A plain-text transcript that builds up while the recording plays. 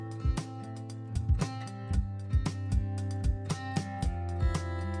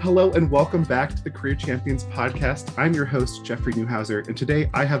Hello and welcome back to the Career Champions podcast. I'm your host, Jeffrey Newhouser, and today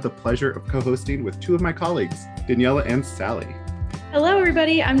I have the pleasure of co-hosting with two of my colleagues, Daniela and Sally. Hello,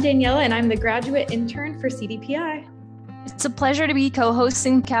 everybody. I'm Daniela, and I'm the graduate intern for CDPI. It's a pleasure to be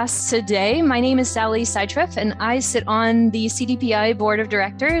co-hosting cast today. My name is Sally Seitriff, and I sit on the CDPI Board of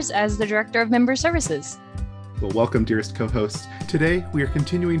Directors as the Director of Member Services. Well, welcome, dearest co-hosts. Today, we are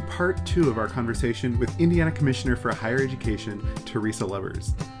continuing part 2 of our conversation with Indiana Commissioner for Higher Education, Teresa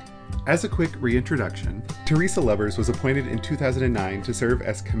Lubbers. As a quick reintroduction, Teresa Lubbers was appointed in 2009 to serve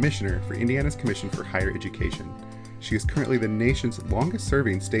as Commissioner for Indiana's Commission for Higher Education. She is currently the nation's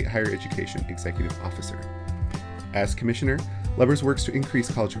longest-serving state higher education executive officer. As Commissioner, Lubbers works to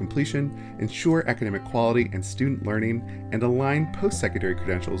increase college completion, ensure academic quality and student learning, and align post-secondary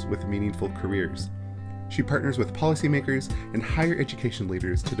credentials with meaningful careers. She partners with policymakers and higher education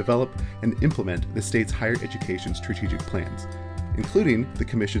leaders to develop and implement the state's higher education strategic plans, including the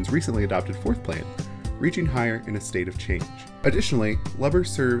Commission's recently adopted 4th plan, Reaching Higher in a State of Change. Additionally,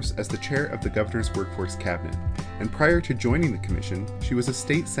 Lubbers serves as the chair of the Governor's Workforce Cabinet, and prior to joining the Commission, she was a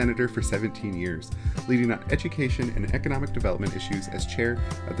state senator for 17 years, leading on education and economic development issues as chair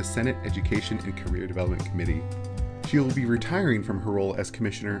of the Senate Education and Career Development Committee. She will be retiring from her role as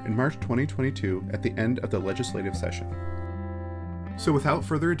Commissioner in March 2022 at the end of the legislative session. So without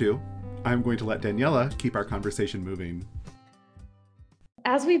further ado, I'm going to let Daniela keep our conversation moving.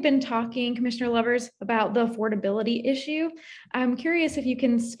 As we've been talking, Commissioner Lubbers, about the affordability issue, I'm curious if you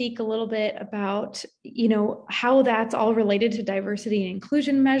can speak a little bit about, how that's all related to diversity and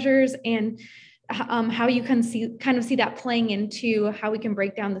inclusion measures and how you can see that playing into how we can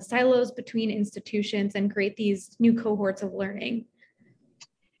break down the silos between institutions and create these new cohorts of learning.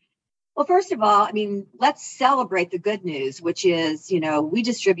 Well, first of all, let's celebrate the good news, which is, we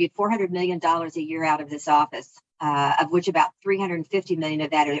distribute $400 million a year out of this office, of which about $350 million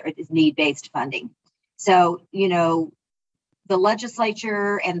of that is need-based funding. So, the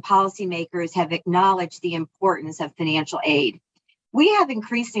legislature and policymakers have acknowledged the importance of financial aid. We have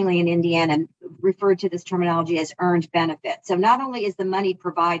increasingly in Indiana referred to this terminology as earned benefit. So not only is the money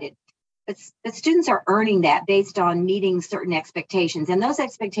provided, but students are earning that based on meeting certain expectations. And those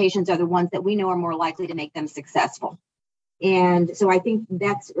expectations are the ones that we know are more likely to make them successful. And so I think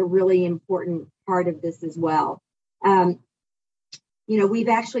that's a really important part of this as well. We've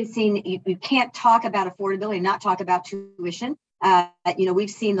actually seen, you can't talk about affordability, not talk about tuition. We've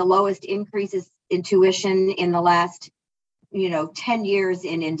seen the lowest increases in tuition in the last 10 years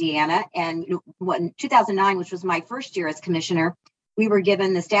in Indiana. And in 2009, which was my first year as commissioner, we were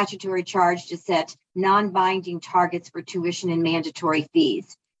given the statutory charge to set non-binding targets for tuition and mandatory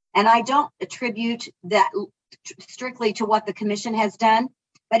fees. And I don't attribute that strictly to what the commission has done.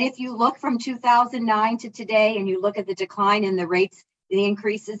 But if you look from 2009 to today and you look at the decline in the rates, the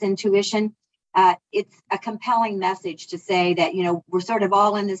increases in tuition, it's a compelling message to say that, we're sort of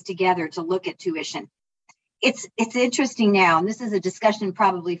all in this together to look at tuition. It's interesting now, and this is a discussion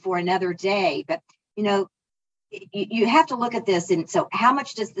probably for another day, but, you have to look at this. And so how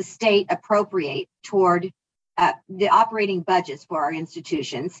much does the state appropriate toward the operating budgets for our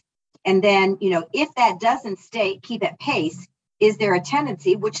institutions? And then, if that doesn't keep at pace, is there a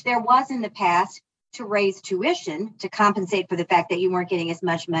tendency, which there was in the past, to raise tuition to compensate for the fact that you weren't getting as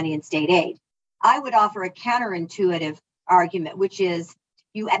much money in state aid? I would offer a counterintuitive argument, which is,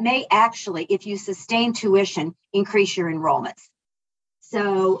 you may actually, if you sustain tuition, increase your enrollments.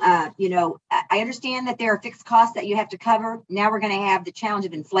 So, I understand that there are fixed costs that you have to cover. Now we're going to have the challenge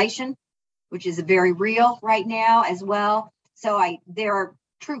of inflation, which is very real right now as well. So there are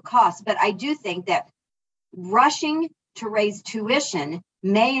true costs, but I do think that rushing to raise tuition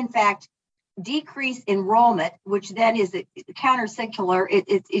may, in fact, decrease enrollment, which then is counter-secular.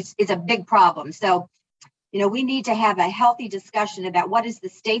 It's a big problem. So, we need to have a healthy discussion about what is the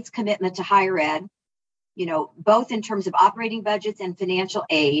state's commitment to higher ed, both in terms of operating budgets and financial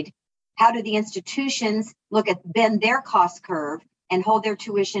aid. How do the institutions bend their cost curve and hold their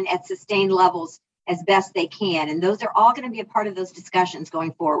tuition at sustained levels as best they can? And those are all going to be a part of those discussions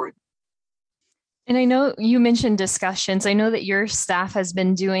going forward. And I know you mentioned discussions. I know that your staff has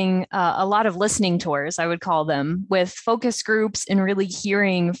been doing a lot of listening tours, I would call them, with focus groups and really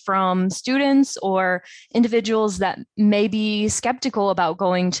hearing from students or individuals that may be skeptical about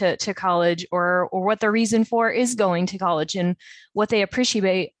going to college or what the reason for is going to college and what they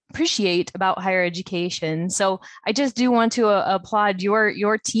appreciate about higher education. So I just do want to applaud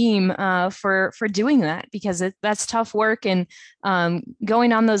your team for doing that, because that's tough work, and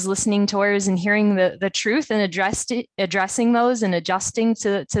going on those listening tours and hearing the truth and addressing those and adjusting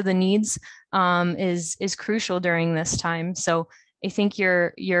to the needs is crucial during this time. So I think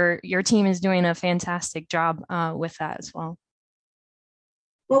your team is doing a fantastic job with that as well.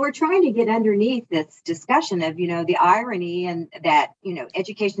 Well, we're trying to get underneath this discussion of, the irony and that,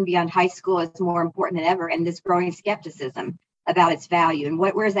 education beyond high school is more important than ever, and this growing skepticism about its value and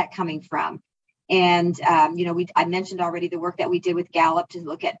where is that coming from? And, I mentioned already the work that we did with Gallup to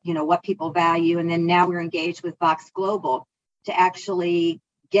look at, what people value. And then now we're engaged with Vox Global to actually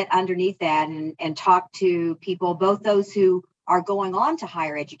get underneath that and talk to people, both those who are going on to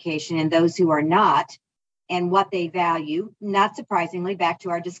higher education and those who are not, and what they value. Not surprisingly, back to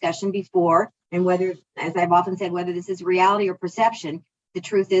our discussion before, and whether, as I've often said, whether this is reality or perception, the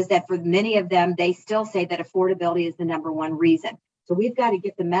truth is that for many of them, they still say that affordability is the number one reason. So we've got to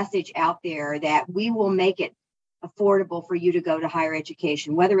get the message out there that we will make it affordable for you to go to higher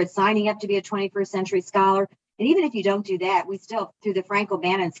education, whether it's signing up to be a 21st century scholar. And even if you don't do that, we still, through the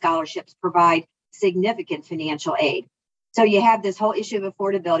Franco-Bannon scholarships, provide significant financial aid. So you have this whole issue of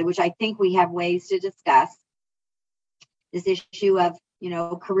affordability, which I think we have ways to discuss. This issue of,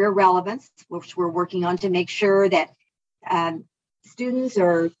 career relevance, which we're working on to make sure that students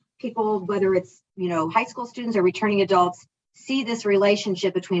or people, whether it's, high school students or returning adults, see this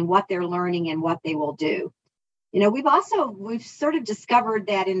relationship between what they're learning and what they will do. We've sort of discovered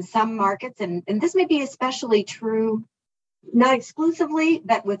that in some markets, and this may be especially true, not exclusively,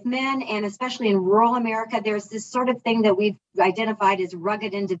 but with men, and especially in rural America, there's this sort of thing that we've identified as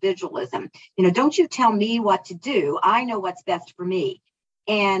rugged individualism. Don't you tell me what to do. I know what's best for me.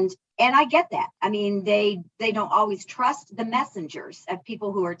 And I get that. I mean, they don't always trust the messengers of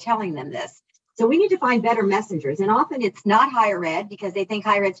people who are telling them this. So we need to find better messengers. And often it's not higher ed because they think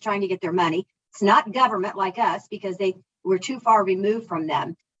higher ed's trying to get their money. It's not government like us because we're too far removed from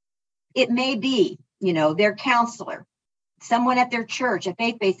them. It may be, their counselor, someone at their church, a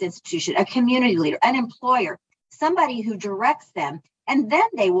faith-based institution, a community leader, an employer, somebody who directs them, and then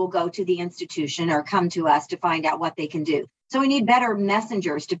they will go to the institution or come to us to find out what they can do. So we need better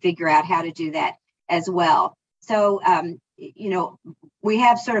messengers to figure out how to do that as well. So, we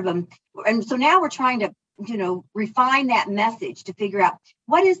have sort of and so now we're trying to, refine that message to figure out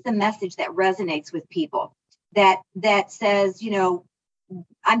what is the message that resonates with people that says,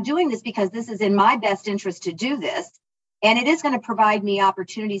 I'm doing this because this is in my best interest to do this. And it is going to provide me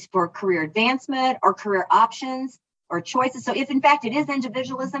opportunities for career advancement or career options or choices. So if in fact it is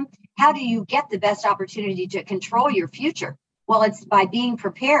individualism, how do you get the best opportunity to control your future? Well, it's by being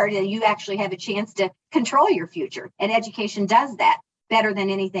prepared, and you actually have a chance to control your future. And education does that better than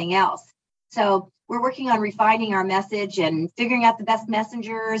anything else. So we're working on refining our message and figuring out the best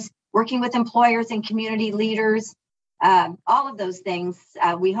messengers, working with employers and community leaders. All of those things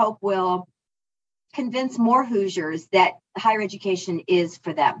we hope will convince more Hoosiers that higher education is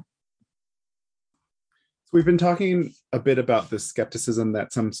for them. So we've been talking a bit about the skepticism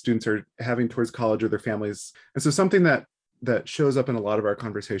that some students are having towards college or their families. And so something that shows up in a lot of our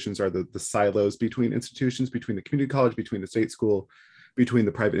conversations are the silos between institutions, between the community college, between the state school, between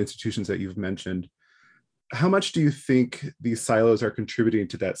the private institutions that you've mentioned. How much do you think these silos are contributing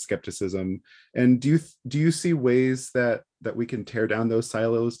to that skepticism? And do you see ways that we can tear down those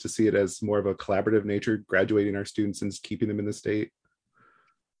silos to see it as more of a collaborative nature, graduating our students and keeping them in the state?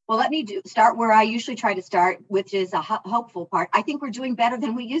 Well, let me start where I usually try to start, which is a hopeful part. I think we're doing better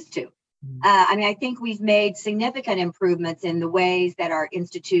than we used to. I think we've made significant improvements in the ways that our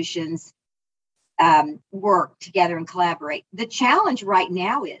institutions work together and collaborate. The challenge right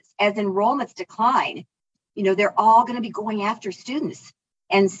now is, as enrollments decline, they're all going to be going after students.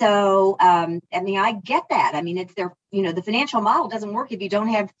 And so, I get that. It's their, the financial model doesn't work if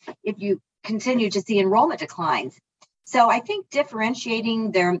you continue to see enrollment declines. So I think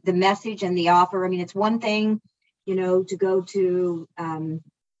differentiating the message and the offer, it's one thing, to go to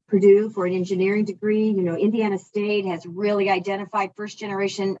Purdue for an engineering degree. Indiana State has really identified first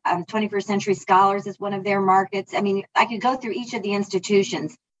generation 21st century scholars as one of their markets. I could go through each of the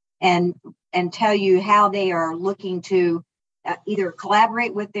institutions and tell you how they are looking to either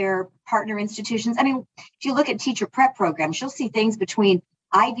collaborate with their partner institutions. If you look at teacher prep programs, you'll see things between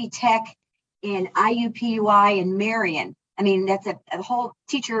Ivy Tech and IUPUI and Marion. That's a whole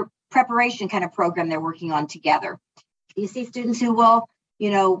teacher preparation kind of program they're working on together. You see students who will,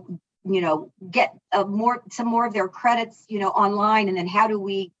 get some more of their credits, online, and then how do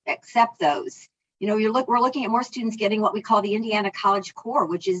we accept those? We're looking at more students getting what we call the Indiana College Core,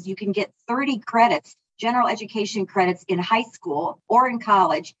 which is you can get 30 credits, general education credits in high school or in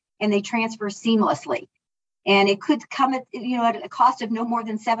college, and they transfer seamlessly. And it could come at a cost of no more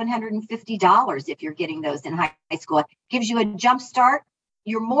than $750 if you're getting those in high school. It gives you a jump start.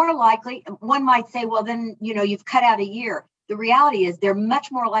 You're more likely, one might say, well, then, you've cut out a year. the reality is they're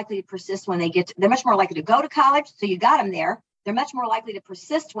much more likely to persist when they're much more likely to go to college. So you got them there. They're much more likely to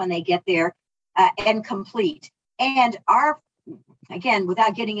persist when they get there and complete. And again,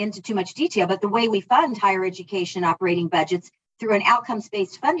 without getting into too much detail, but the way we fund higher education operating budgets through an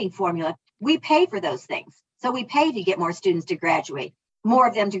outcomes-based funding formula, we pay for those things. So we pay to get more students to graduate, more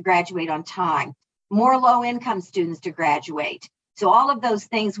of them to graduate on time, more low-income students to graduate. So all of those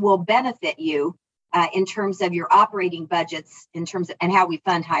things will benefit you in terms of your operating budgets, and how we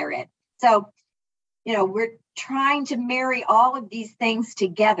fund higher ed. So, we're trying to marry all of these things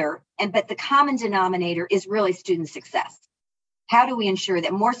together, but the common denominator is really student success. How do we ensure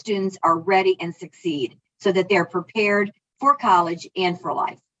that more students are ready and succeed so that they're prepared for college and for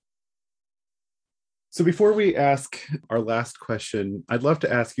life? So before we ask our last question, I'd love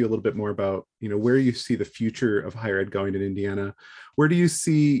to ask you a little bit more about, where you see the future of higher ed going in Indiana. Where do you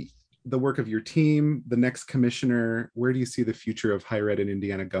see the work of your team, the next commissioner? Where do you see the future of higher ed in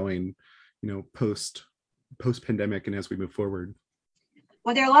Indiana going, post-pandemic and as we move forward?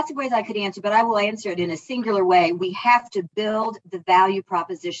 Well, there are lots of ways I could answer, but I will answer it in a singular way. We have to build the value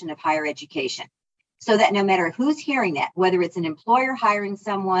proposition of higher education so that no matter who's hearing that, whether it's an employer hiring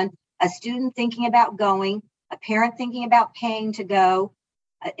someone, a student thinking about going, a parent thinking about paying to go,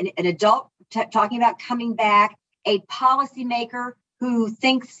 an adult talking about coming back, a policymaker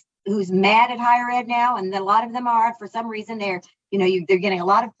who's mad at higher ed now, and a lot of them are, for some reason, they're getting a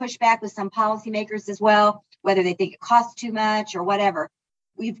lot of pushback with some policymakers as well, whether they think it costs too much or whatever.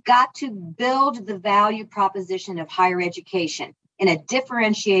 We've got to build the value proposition of higher education in a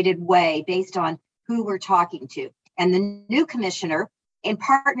differentiated way based on who we're talking to. And the new commissioner, in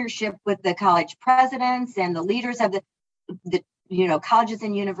partnership with the college presidents and the leaders of the colleges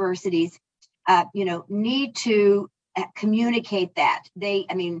and universities, need to communicate that.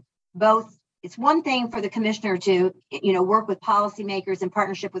 Both, it's one thing for the commissioner to, work with policymakers in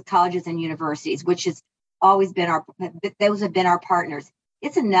partnership with colleges and universities, which has always been those have been our partners.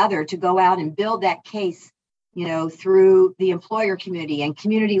 It's another to go out and build that case, through the employer community and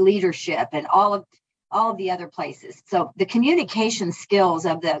community leadership and all of the other places. So the communication skills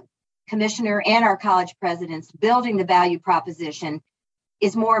of the commissioner and our college presidents building the value proposition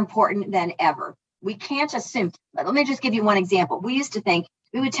is more important than ever. We can't assume. Let me just give you one example. We used to think,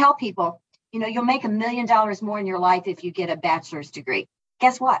 we would tell people, you'll make $1 million more in your life if you get a bachelor's degree.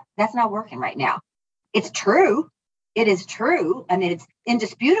 Guess what? That's not working right now. It's true. It is true. It's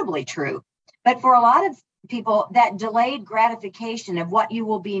indisputably true. But for a lot of people, that delayed gratification of what you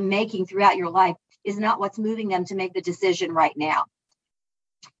will be making throughout your life is not what's moving them to make the decision right now.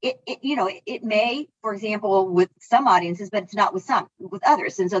 It may, for example, with some audiences, but it's not with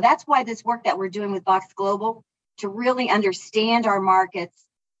others. And so that's why this work that we're doing with Vox Global, to really understand our markets,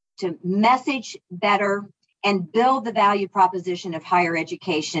 to message better and build the value proposition of higher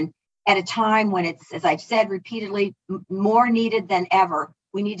education at a time when it's, as I've said repeatedly, more needed than ever.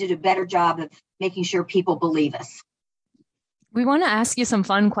 We need to do a better job of making sure people believe us. We want to ask you some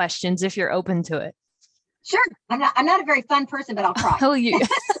fun questions if you're open to it. Sure. I'm not a very fun person, but I'll try. Oh,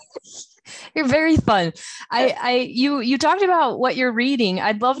 you're very fun. You talked about what you're reading.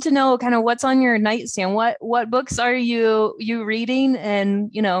 I'd love to know kind of what's on your nightstand. What books are you reading,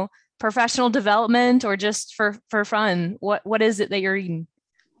 and professional development or just for fun? What is it that you're reading?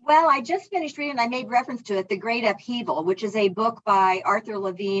 Well, I just finished reading, I made reference to it, The Great Upheaval, which is a book by Arthur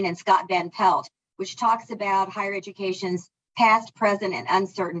Levine and Scott Van Pelt, which talks about higher education's past, present, and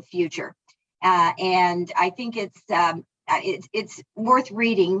uncertain future. And I think it's worth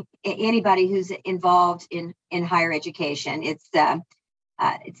reading. Anybody who's involved in higher education, it's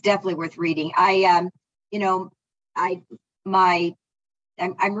definitely worth reading. I'm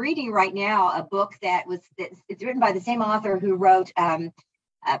reading right now a book it's written by the same author who wrote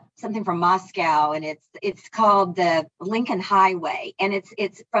something from Moscow, and it's called The Lincoln Highway, and it's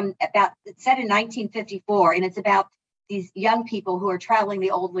set in 1954, and it's about these young people who are traveling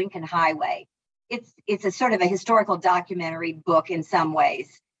the old Lincoln Highway. It's a sort of a historical documentary book in some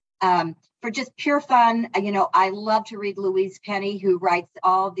ways. For just pure fun, I love to read Louise Penny, who writes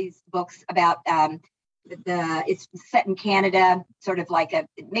all these books about it's set in Canada, sort of like it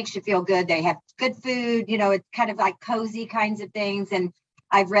makes you feel good. They have good food, it's kind of like cozy kinds of things. And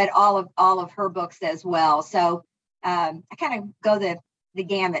I've read all of her books as well. So I kind of go the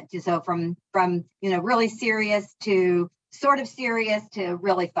gamut. So from really serious to sort of serious to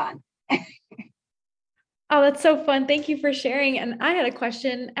really fun. Oh, that's so fun. Thank you for sharing. And I had a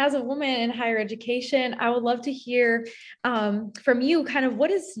question. As a woman in higher education, I would love to hear from you kind of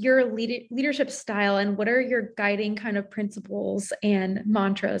what is your leadership style, and what are your guiding kind of principles and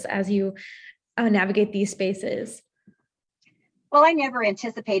mantras as you navigate these spaces? Well, I never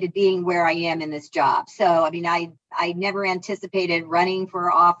anticipated being where I am in this job. So, I mean, I never anticipated running for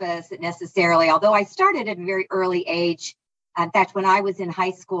office necessarily, although I started at a very early age. In fact, when I was in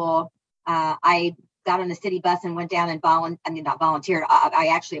high school, I got on a city bus and went down and not volunteered. I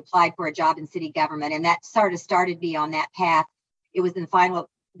actually applied for a job in city government, and that sort of started me on that path. It was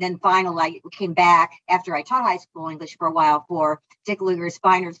I came back after I taught high school English for a while for Dick Lugar's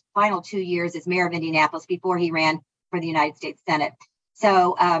final 2 years as mayor of Indianapolis before he ran for the United States Senate.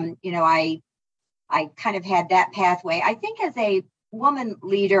 So, I kind of had that pathway. I think as a woman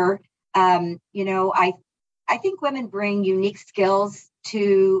leader, I think women bring unique skills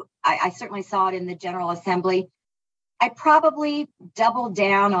to, I certainly saw it in the General Assembly. I probably doubled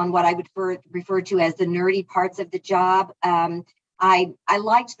down on what I would refer to as the nerdy parts of the job. I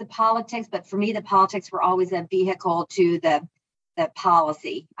liked the politics, but for me, the politics were always a vehicle to the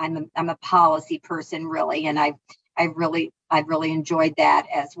policy. I'm a policy person, really, and I've really enjoyed that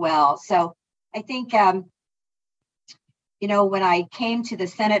as well. So I think, when I came to the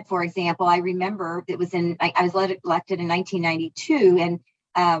Senate, for example, I remember I was elected in 1992,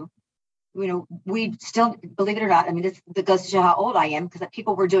 and we still, believe it or not, I mean, this goes to show how old I am, because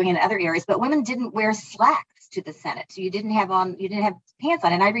people were doing it in other areas, but women didn't wear slacks to the Senate. So you didn't have pants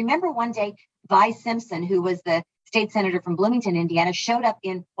on. And I remember one day, Vi Simpson, who was the state senator from Bloomington, Indiana, showed up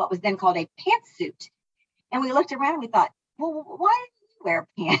in what was then called a pantsuit. And we looked around and we thought, well, why didn't we wear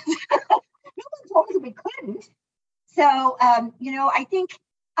pants? No one told us we couldn't. So, I think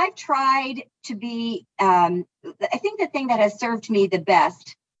I've tried to be, I think the thing that has served me the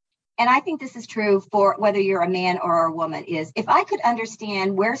best, and I think this is true for whether you're a man or a woman, is if I could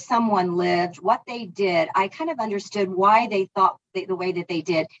understand where someone lived, what they did, I kind of understood why they thought the way that they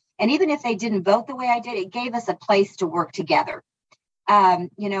did. And even if they didn't vote the way I did, it gave us a place to work together.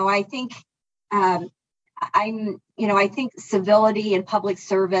 I think I think civility and public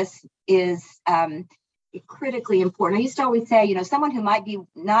service is critically important. I used to always say, someone who might be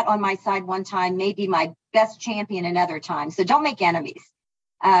not on my side one time may be my best champion another time. So don't make enemies,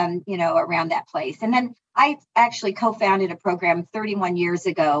 around that place. And then I actually co-founded a program 31 years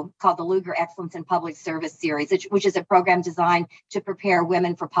ago called the Lugar Excellence in Public Service Series, which is a program designed to prepare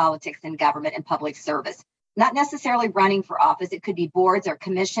women for politics and government and public service. Not necessarily running for office. It could be boards or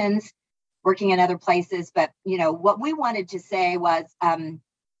commissions, working in other places. But, what we wanted to say was,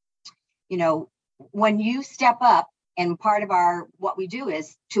 when you step up, and part of what we do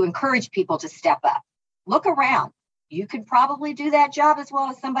is to encourage people to step up, look around. You could probably do that job as well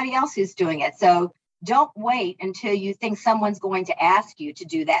as somebody else who's doing it. So don't wait until you think someone's going to ask you to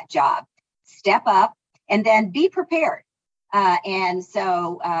do that job. Step up and then be prepared. And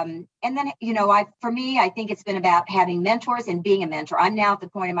then, for me, I think it's been about having mentors and being a mentor. I'm now at the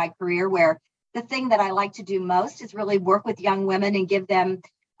point in my career where the thing that I like to do most is really work with young women and give them,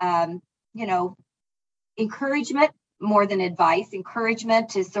 encouragement more than advice, encouragement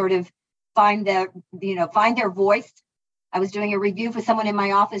to sort of find their voice. I was doing a review for someone in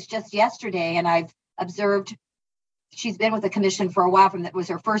my office just yesterday, and I've observed she's been with the commission for a while. That was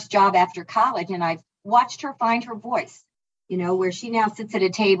her first job after college, and I've watched her find her voice, where she now sits at a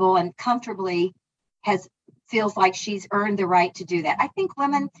table and comfortably feels like she's earned the right to do that. I think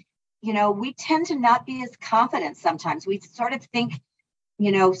women, we tend to not be as confident sometimes. We sort of think,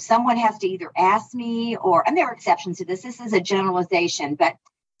 someone has to either ask me and there are exceptions to this. This is a generalization, but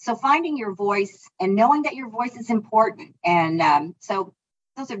so finding your voice and knowing that your voice is important. And so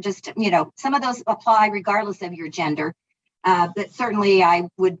those are just, some of those apply regardless of your gender. But certainly I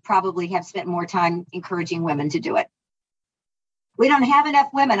would probably have spent more time encouraging women to do it. We don't have enough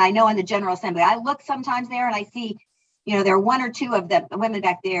women, I know, in the General Assembly. I look sometimes there and I see, there are one or two of the women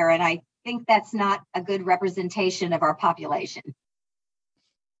back there, and I think that's not a good representation of our population.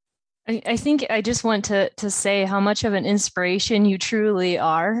 I think I just want to say how much of an inspiration you truly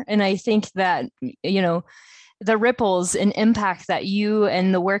are. And I think that, the ripples and impact that you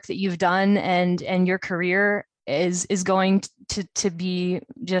and the work that you've done and your career is going to be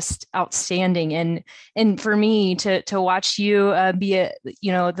just outstanding. And for me to watch you be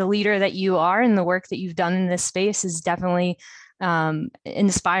the leader that you are and the work that you've done in this space is definitely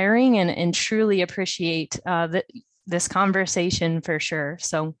inspiring, and truly appreciate this conversation for sure.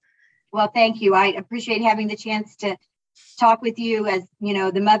 So. Well, thank you. I appreciate having the chance to talk with you as,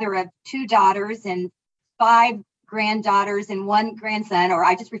 the mother of 2 daughters and 5 granddaughters and 1 grandson, or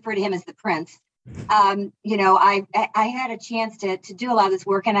I just refer to him as the prince. I had a chance to do a lot of this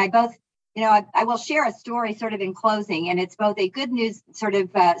work, and I will share a story sort of in closing, and it's both a good news sort of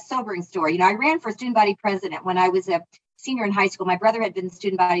sobering story. I ran for student body president when I was a senior in high school. My brother had been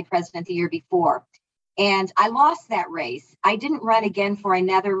student body president the year before. And I lost that race. I didn't run again for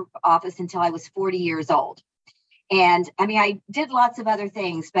another office until I was 40 years old. And I mean, I did lots of other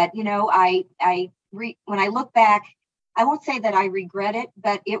things, but when I look back, I won't say that I regret it,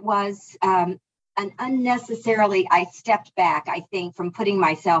 but it was an unnecessarily, I stepped back, I think, from putting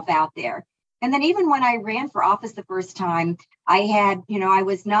myself out there. And then even when I ran for office the first time, I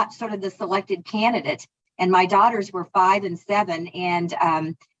was not sort of the selected candidate, and my daughters were 5 and 7. And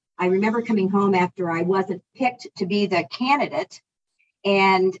I remember coming home after I wasn't picked to be the candidate.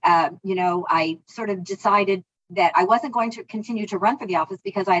 And, I sort of decided that I wasn't going to continue to run for the office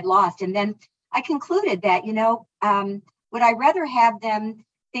because I'd lost. And then I concluded that, would I rather have them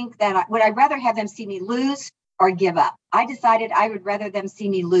see me lose or give up? I decided I would rather them see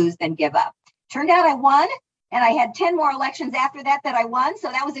me lose than give up. Turned out I won, and I had 10 more elections after that I won.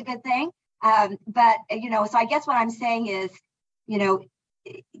 So that was a good thing. So I guess what I'm saying is,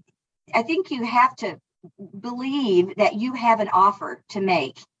 I think you have to believe that you have an offer to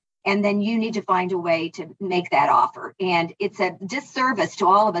make, and then you need to find a way to make that offer. And it's a disservice to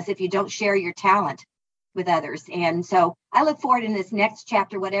all of us if you don't share your talent with others. And so I look forward in this next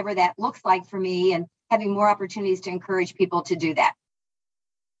chapter, whatever that looks like for me, and having more opportunities to encourage people to do that.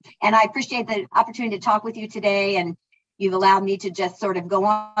 And I appreciate the opportunity to talk with you today. And you've allowed me to just sort of go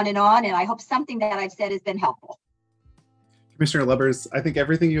on. And I hope something that I've said has been helpful. Commissioner Lubbers, I think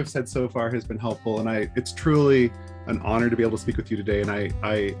everything you have said so far has been helpful, and it's truly an honor to be able to speak with you today. And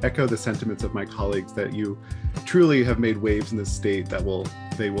I echo the sentiments of my colleagues that you truly have made waves in this state that will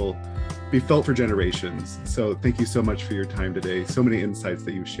be felt for generations. So thank you so much for your time today. So many insights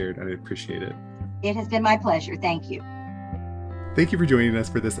that you've shared, and I appreciate it. It has been my pleasure. Thank you. Thank you for joining us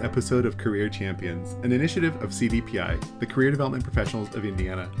for this episode of Career Champions, an initiative of CDPI, the Career Development Professionals of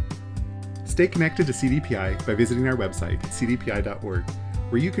Indiana. Stay connected to CDPI by visiting our website, cdpi.org,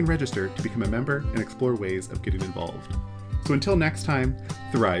 where you can register to become a member and explore ways of getting involved. So until next time,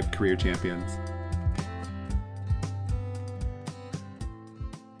 thrive, Career Champions.